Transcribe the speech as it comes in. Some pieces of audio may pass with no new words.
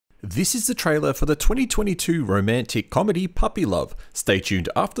This is the trailer for the 2022 romantic comedy Puppy Love. Stay tuned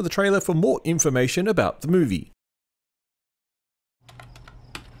after the trailer for more information about the movie.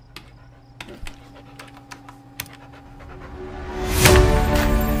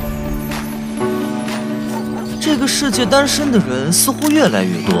 这个世界单身的人似乎越来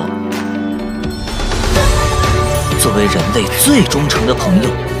越多。作为人类最忠诚的朋友，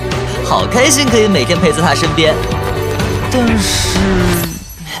好开心可以每天陪在他身边。但是，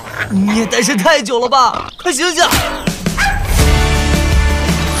你也单身太久了吧？快醒醒！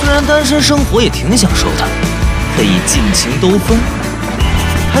虽然单身生活也挺享受的，可以尽情兜风，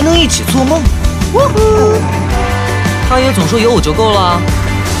还能一起做梦。呜呼！他也总说有我就够了。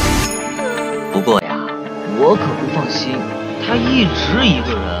不过呀，我可不放心，他一直一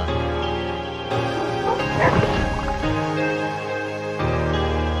个人。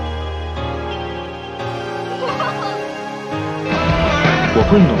我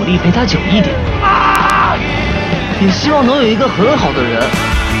会努力陪他久一点，也希望能有一个很好的人，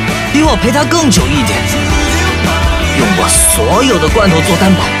比我陪他更久一点，用我所有的罐头做担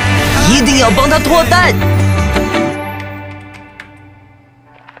保，一定要帮他脱单。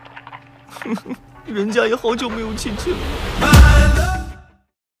人家也好久没有亲亲了。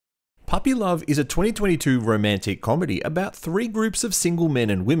Puppy Love is a 2022 romantic comedy about 3 groups of single men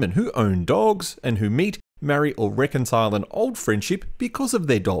and women who own dogs and who meet, marry or reconcile an old friendship because of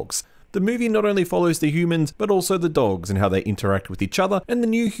their dogs. The movie not only follows the humans but also the dogs and how they interact with each other and the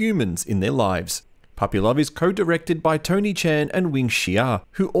new humans in their lives. Puppy Love is co-directed by Tony Chan and Shya,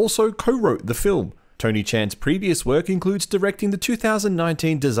 who also co-wrote the film. Tony Chan's previous work includes directing the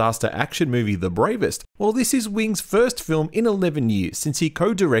 2019 disaster action movie The Bravest, while this is Wing's first film in 11 years since he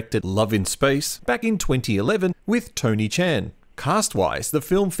co-directed Love in Space back in 2011 with Tony Chan. Cast-wise, the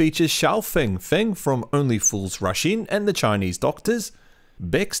film features Shaofeng Feng from Only Fools Rush In and The Chinese Doctors,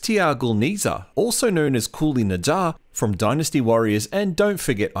 Bextiyar Gulnezer, also known as Gulnezer from Dynasty Warriors and Don't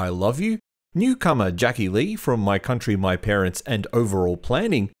Forget I Love You, newcomer Jackie Lee from My Country, My Parents and Overall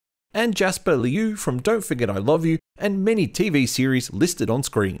Planning, and Jasper from Don't Forget I Love You and many TV series listed on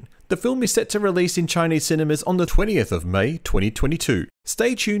screen. The film is set to release in Chinese cinemas on the 20th of May 2022.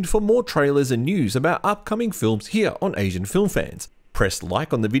 Stay tuned for more trailers and news about upcoming films here on Asian Film Fans. Press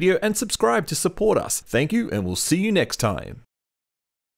like on the video and subscribe to support us. Thank you and we'll see you next time.